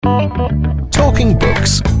Talking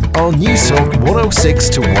Books on New Silk 106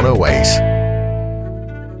 to 108.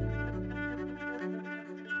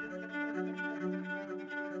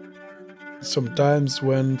 Sometimes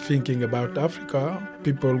when thinking about Africa,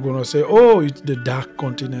 people are going to say, oh, it's the dark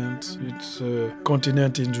continent. It's a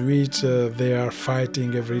continent in which they are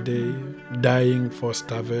fighting every day, dying for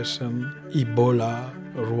starvation, Ebola,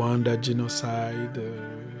 Rwanda genocide,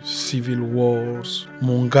 civil wars,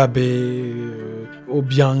 Mugabe,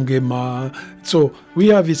 Obiangema. So we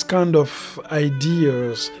have this kind of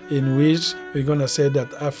ideas in which we're going to say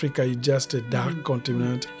that Africa is just a dark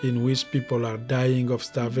continent in which people are dying of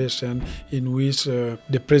starvation, in which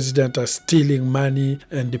the president is stealing money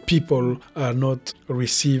and the people are not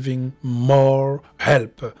receiving more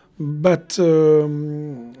help. But that's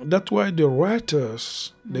why the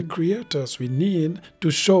writers, the creators, we need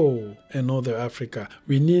to show another Africa.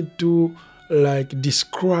 We need to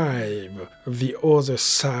describe the other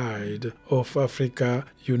side of Africa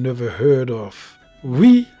you never heard of.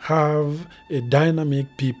 We have a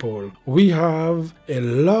dynamic people. We have a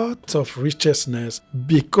lot of richness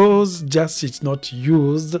because just it's not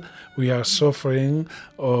used. We are suffering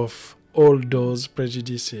of all those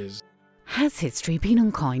prejudices. Has history been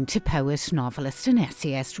unkind to poet, novelist and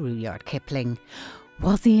essayist Rudyard Kipling?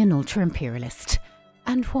 Was he an ultra-imperialist?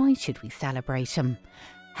 And why should we celebrate him?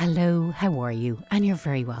 Hello, how are you? And you're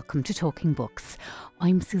very welcome to Talking Books.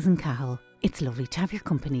 I'm Susan Cahill. It's lovely to have your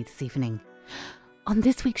company this evening. On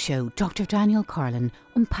this week's show, Dr. Daniel Carlin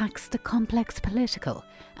unpacks the complex political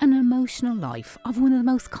and emotional life of one of the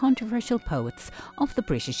most controversial poets of the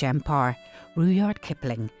British Empire, Rudyard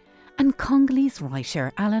Kipling. And Congolese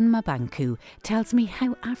writer Alan Mabanku tells me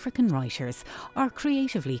how African writers are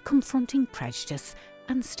creatively confronting prejudice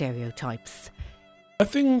and stereotypes. I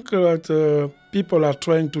think that people are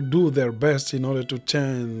trying to do their best in order to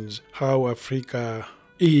change how Africa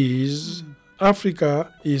is.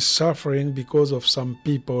 Africa is suffering because of some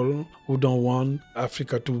people who don't want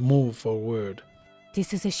Africa to move forward.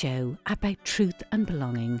 This is a show about truth and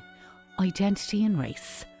belonging, identity and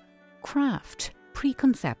race, craft,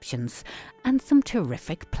 preconceptions and some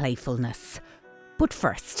terrific playfulness. But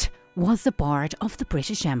first, was the bard of the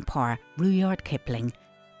British Empire, Rudyard Kipling,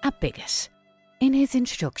 a bigot? In his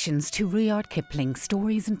introductions to Rudyard Kipling's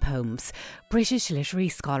stories and poems, British literary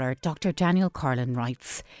scholar Dr. Daniel Carlin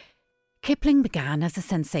writes, Kipling began as a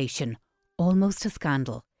sensation, almost a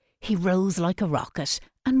scandal. He rose like a rocket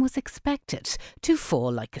and was expected to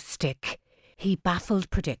fall like a stick. He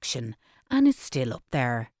baffled prediction and is still up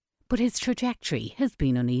there. But his trajectory has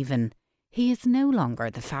been uneven. He is no longer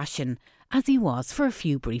the fashion, as he was for a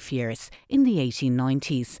few brief years in the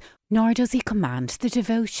 1890s, nor does he command the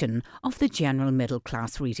devotion of the general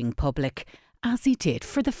middle-class reading public, as he did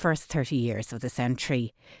for the first 30 years of the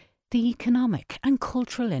century. The economic and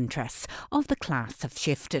cultural interests of the class have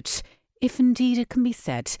shifted, if indeed it can be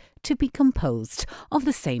said to be composed of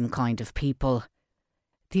the same kind of people.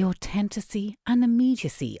 The authenticity and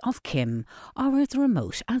immediacy of Kim are as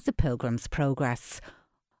remote as the Pilgrim's Progress.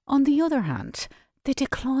 On the other hand, the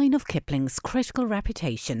decline of Kipling's critical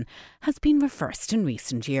reputation has been reversed in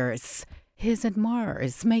recent years. His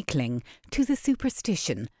admirers may cling to the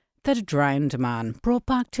superstition that a drowned man brought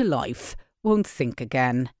back to life won't sink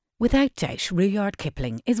again. Without doubt, Rudyard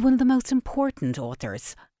Kipling is one of the most important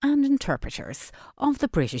authors and interpreters of the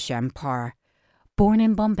British Empire. Born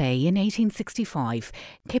in Bombay in 1865,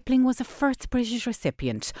 Kipling was the first British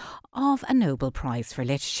recipient of a Nobel Prize for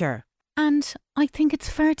Literature. And I think it's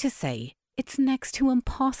fair to say it's next to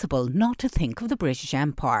impossible not to think of the British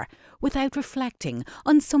Empire without reflecting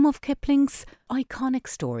on some of Kipling's iconic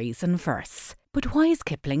stories and verse. But why is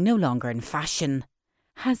Kipling no longer in fashion?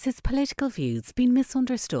 Has his political views been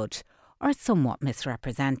misunderstood or somewhat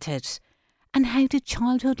misrepresented? And how did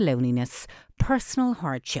childhood loneliness, personal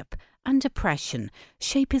hardship and depression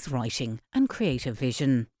shape his writing and creative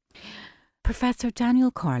vision? Professor Daniel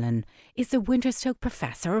Carlin is the Winterstoke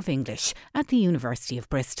Professor of English at the University of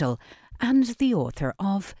Bristol and the author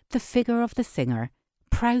of The Figure of the Singer,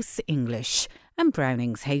 Prouse English and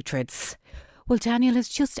Browning's Hatreds. Well, Daniel has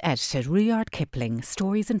just edited Rudyard Kipling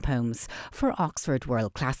Stories and Poems for Oxford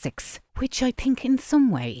World Classics, which I think in some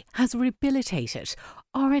way has rehabilitated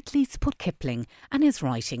or at least put Kipling and his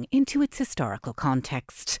writing into its historical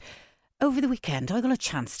context. Over the weekend, I got a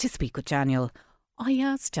chance to speak with Daniel. I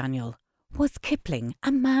asked Daniel, was Kipling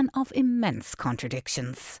a man of immense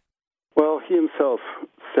contradictions? Well, he himself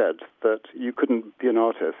said that you couldn't be an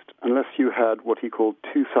artist unless you had what he called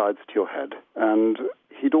two sides to your head. And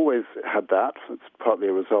he'd always had that. It's partly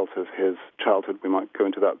a result of his childhood. We might go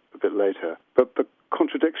into that a bit later. But the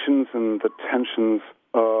contradictions and the tensions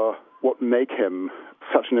are what make him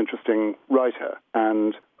such an interesting writer,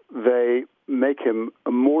 and they make him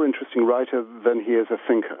a more interesting writer than he is a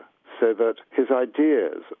thinker. So that his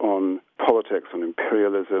ideas on politics, on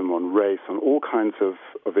imperialism, on race, on all kinds of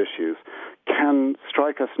issues can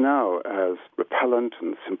strike us now as repellent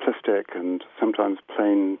and simplistic and sometimes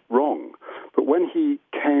plain wrong. But when he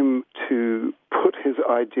came to put his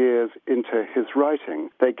ideas into his writing,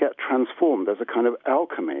 they get transformed. There's a kind of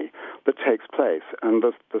alchemy that takes place, and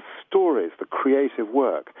the stories, the creative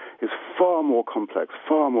work is far more complex,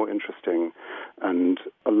 far more interesting and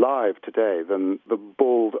alive today than the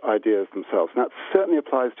bold ideas themselves. And that certainly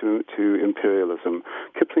applies to imperialism.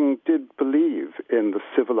 Kipling did believe in the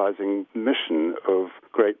civilizing mission of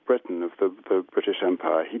Great Britain, of the British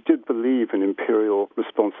Empire. He did believe in imperial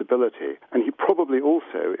responsibility, and he probably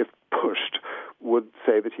also, if pushed, would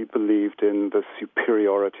say that he believed in the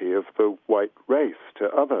superiority of the white race to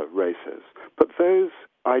other races. But those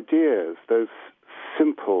ideas, those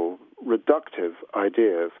simple, reductive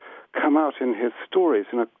ideas, come out in his stories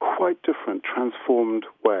in a quite different, transformed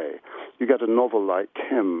way. You get a novel like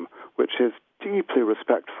Kim, which is deeply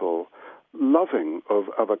respectful, loving of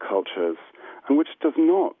other cultures, and which does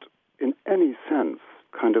not, in any sense,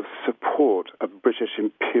 kind of support a British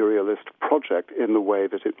imperialist project in the way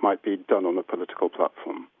that it might be done on a political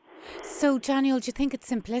platform. So, Daniel, do you think it's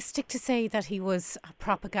simplistic to say that he was a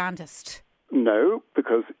propagandist? No,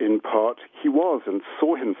 because in part he was and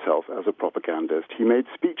saw himself as a propagandist. He made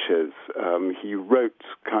speeches, he wrote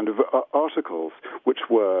kind of articles which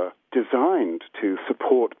were designed to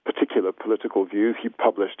support particular political views. He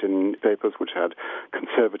published in papers which had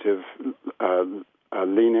conservative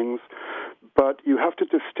leanings. But you have to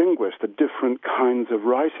distinguish the different kinds of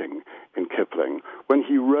writing in Kipling. When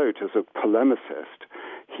he wrote as a polemicist,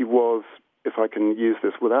 he was, if I can use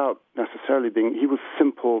this without necessarily being, he was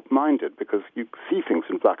simple-minded because you see things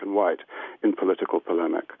in black and white in political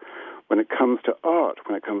polemic. When it comes to art,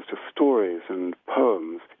 when it comes to stories and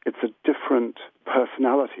poems, it's a different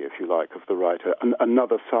personality, if you like, of the writer.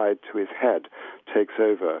 Another side to his head takes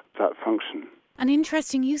over that function. And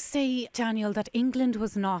interesting, you say, Daniel, that England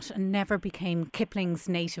was not and never became Kipling's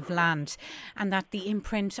native land, and that the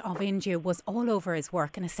imprint of India was all over his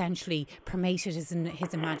work and essentially promoted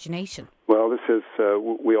his imagination. Well, this is,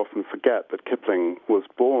 we often forget that Kipling was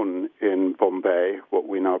born in Bombay, what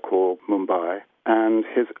we now call Mumbai, and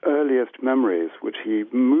his earliest memories, which he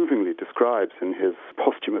movingly describes in his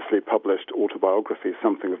posthumously published autobiography,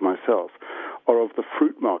 Something of Myself, are of the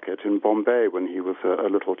fruit market in Bombay when he was a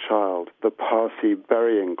little child, the Parsi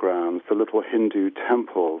burying grounds, the little Hindu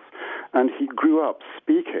temples. And he grew up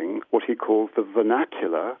speaking what he calls the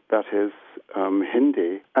vernacular, that is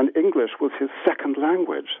Hindi, and English was his second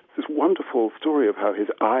language. This wonderful story of how his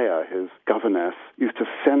ayah, his governess, used to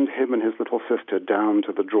send him and his little sister down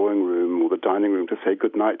to the drawing room or the dining room to say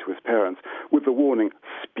goodnight to his parents with the warning,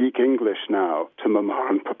 speak English now to Mama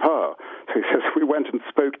and Papa. So he says we went and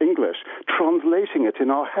spoke English, translating it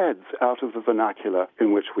in our heads out of the vernacular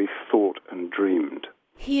in which we thought and dreamed.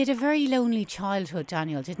 He had a very lonely childhood,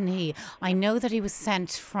 Daniel, didn't he? I know that he was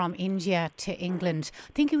sent from India to England.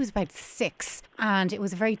 I think he was about 6, and it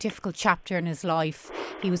was a very difficult chapter in his life.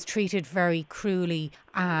 He was treated very cruelly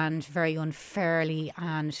and very unfairly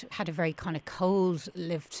and had a very kind of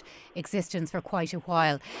cold-lived existence for quite a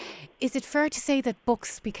while. Is it fair to say that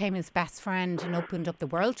books became his best friend and opened up the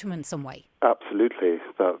world to him in some way? Absolutely,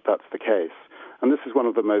 that's the case. And this is one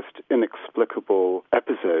of the most inexplicable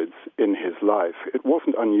episodes in his life. It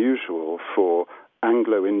wasn't unusual for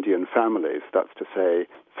Anglo-Indian families, that's to say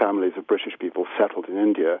families of British people settled in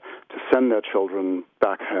India, to send their children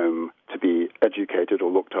back home to be educated or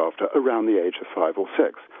looked after around the age of 5 or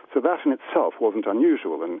 6. So that in itself wasn't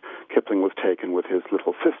unusual, and Kipling was taken with his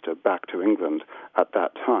little sister back to England at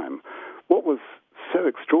that time. What was so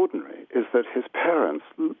extraordinary is that his parents,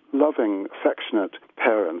 loving, affectionate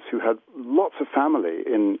parents who had lots of family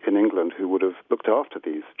in England who would have looked after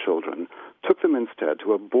these children, took them instead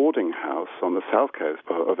to a boarding house on the south coast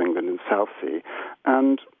of England in Southsea,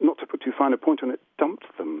 and, not to put too fine a point on it, dumped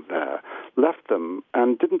them there, left them,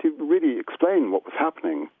 and didn't really explain what was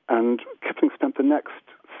happening. And Kipling spent the next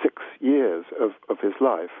 6 years of his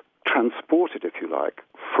life transported, if you like,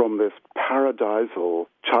 from this paradisal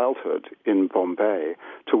childhood in Bombay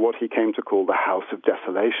to what he came to call the House of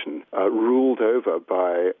Desolation, ruled over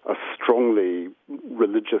by a strongly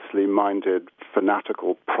religiously minded,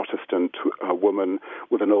 fanatical Protestant woman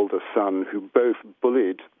with an older son who both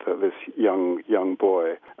bullied this young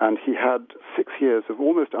boy. And he had 6 years of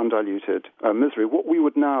almost undiluted misery, what we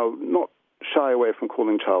would now not shy away from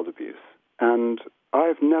calling child abuse. And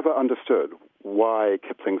I've never understood why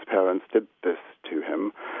Kipling's parents did this to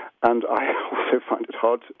him. And I also find it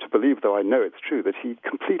hard to believe, though I know it's true, that he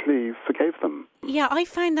completely forgave them. Yeah, I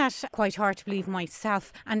find that quite hard to believe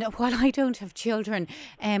myself. And while I don't have children,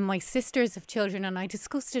 my sisters have children, and I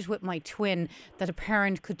discussed it with my twin that a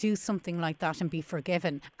parent could do something like that and be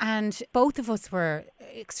forgiven. And both of us were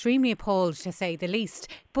extremely appalled, to say the least.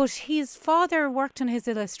 But his father worked on his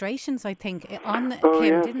illustrations, I think, on Kim,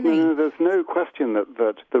 yes, didn't he? No, there's no question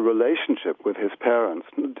that the relationship with his parents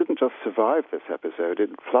didn't just survive this episode, it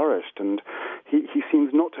flourished, and he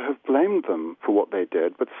seems not to have blamed them for what they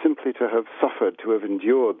did, but simply to have suffered, to have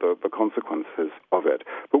endured the consequences of it.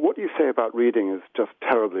 But what you say about reading is just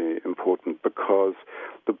terribly important, because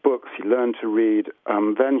the books he learned to read,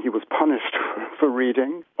 then he was punished for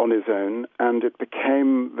reading on his own, and it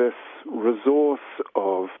became this resource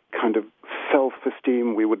of kind of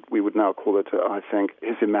self-esteem, we would now call it. I think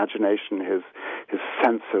his imagination, his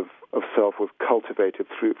sense of self was cultivated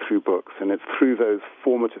through books, and it's through those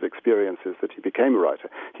formative experiences that he became a writer.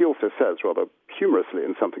 He also says, rather humorously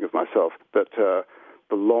in Something of Myself, that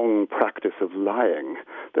the long practice of lying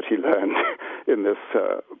that he learned in this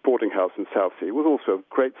boarding house in Southsea was also of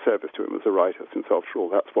great service to him as a writer, since after all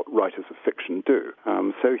that's what writers of fiction do.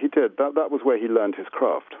 So he did. That was where he learned his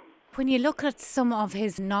craft. When you look at some of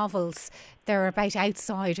his novels, they're about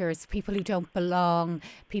outsiders, people who don't belong,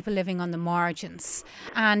 people living on the margins.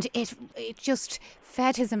 And it just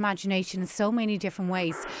fed his imagination in so many different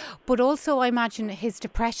ways. But also, I imagine, his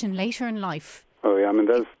depression later in life. Oh, yeah. I mean,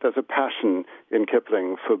 there's a passion in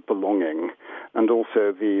Kipling for belonging, and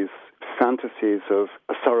also these fantasies of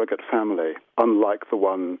a surrogate family, unlike the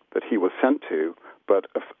one that he was sent to, but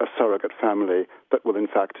a surrogate family that will in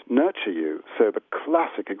fact nurture you. So the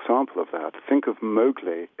classic example of that, think of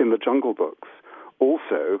Mowgli in the Jungle Books,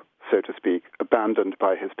 also, so to speak, abandoned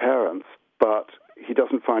by his parents, but he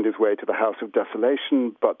doesn't find his way to the House of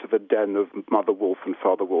Desolation, but to the den of Mother Wolf and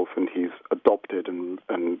Father Wolf, and he's adopted and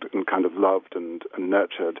kind of loved and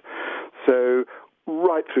nurtured. So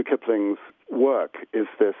right through Kipling's work is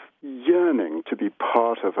this yearning to be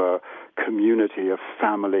part of a community, a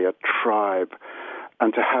family, a tribe,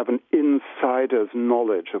 and to have an insider's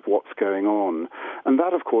knowledge of what's going on. And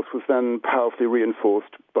that, of course, was then powerfully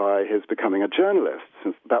reinforced by his becoming a journalist,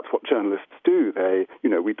 since that's what journalists do.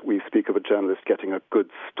 We speak of a journalist getting a good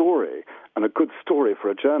story, and a good story for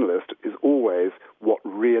a journalist is always what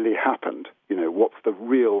really happened. What's the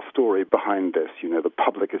real story behind this? The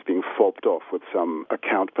public is being fobbed off with some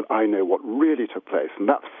account, but I know what really took place. And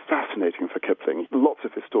that's fascinating for Kipling. Lots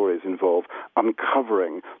of his stories involve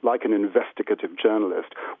uncovering, like an investigative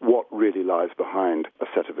journalist, what really lies behind a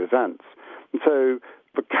set of events. And so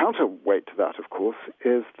the counterweight to that, of course,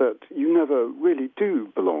 is that you never really do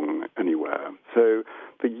belong anywhere. So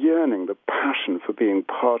the yearning, the passion for being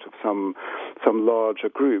part of some larger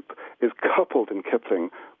group is coupled in Kipling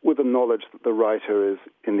with the knowledge that the writer is,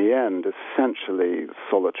 in the end, essentially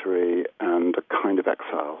solitary and a kind of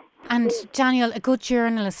exile. And Daniel, a good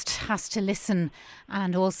journalist has to listen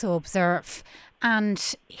and also observe.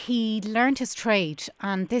 And he learned his trade,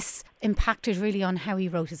 and this impacted really on how he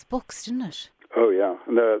wrote his books, didn't it? Oh, yeah.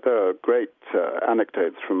 And there are great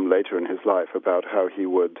anecdotes from later in his life about how he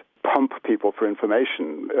would pump people for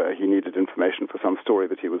information. He needed information for some story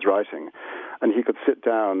that he was writing. And he could sit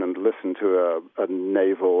down and listen to a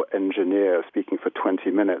naval engineer speaking for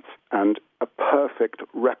 20 minutes, and a perfect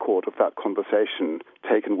record of that conversation,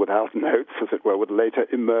 taken without notes, as it were, would later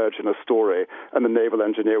emerge in a story, and the naval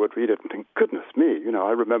engineer would read it and think, goodness me,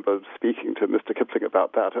 I remember speaking to Mr. Kipling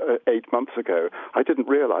about that 8 months ago. I didn't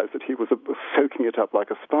realize that he was soaking it up like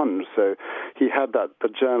a sponge. So he had the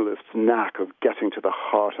journalist's knack of getting to the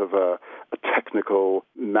heart of a technical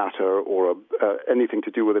matter or anything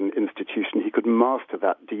to do with an institution. He could master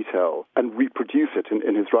that detail and reproduce it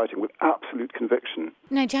in his writing with absolute conviction.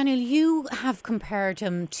 Now, Daniel, you have compared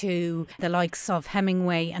him to the likes of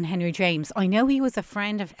Hemingway and Henry James. I know he was a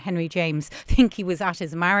friend of Henry James. I think he was at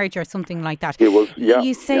his marriage or something like that. He was, yeah.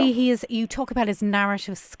 You say yeah. you talk about his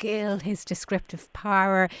narrative skill, his descriptive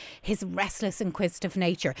power, his restless, inquisitive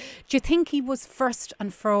nature. Do you think he was first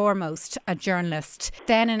and foremost a journalist,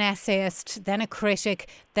 then an essayist, then a critic,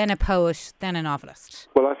 then a poet, then a novelist?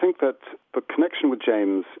 Well, I think that the connection with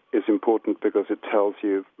James is important because it tells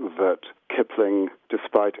you that Kipling,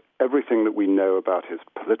 despite everything that we know about his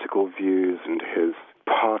political views and his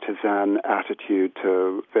partisan attitude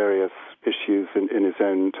to various issues in his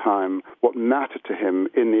own time, what mattered to him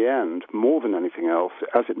in the end, more than anything else,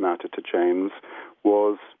 as it mattered to James,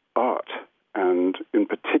 was art. And in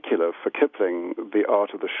particular, for Kipling, the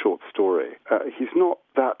art of the short story. He's not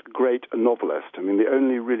that great a novelist. I mean, the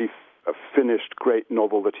only really a finished great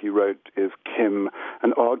novel that he wrote is Kim,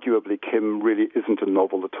 and arguably Kim really isn't a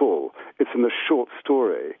novel at all. It's in the short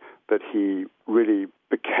story that he really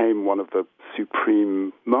became one of the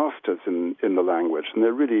supreme masters in the language. And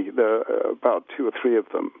there are about two or three of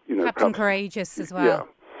them. Captain Courageous as well. Yeah,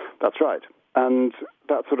 that's right. And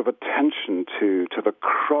that sort of attention to the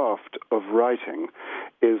craft of writing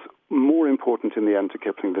is more important in the end to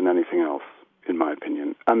Kipling than anything else, in my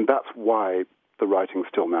opinion. And that's why the writing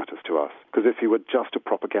still matters to us. Because if he were just a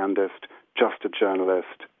propagandist, just a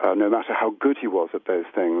journalist, no matter how good he was at those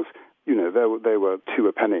things, they were two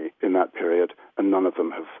a penny in that period, and none of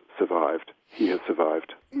them have survived. He has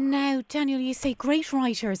survived. Now, Daniel, you say great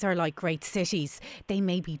writers are like great cities. They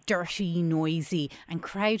may be dirty, noisy and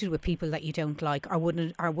crowded with people that you don't like or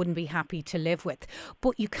wouldn't be happy to live with.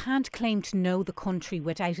 But you can't claim to know the country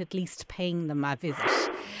without at least paying them a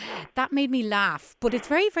visit. That made me laugh, but it's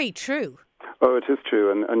very, very true. Oh, it is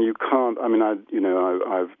true, and you can't. I mean,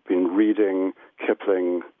 I've been reading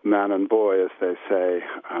Kipling, man and boy, as they say.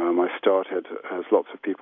 I started, as lots of people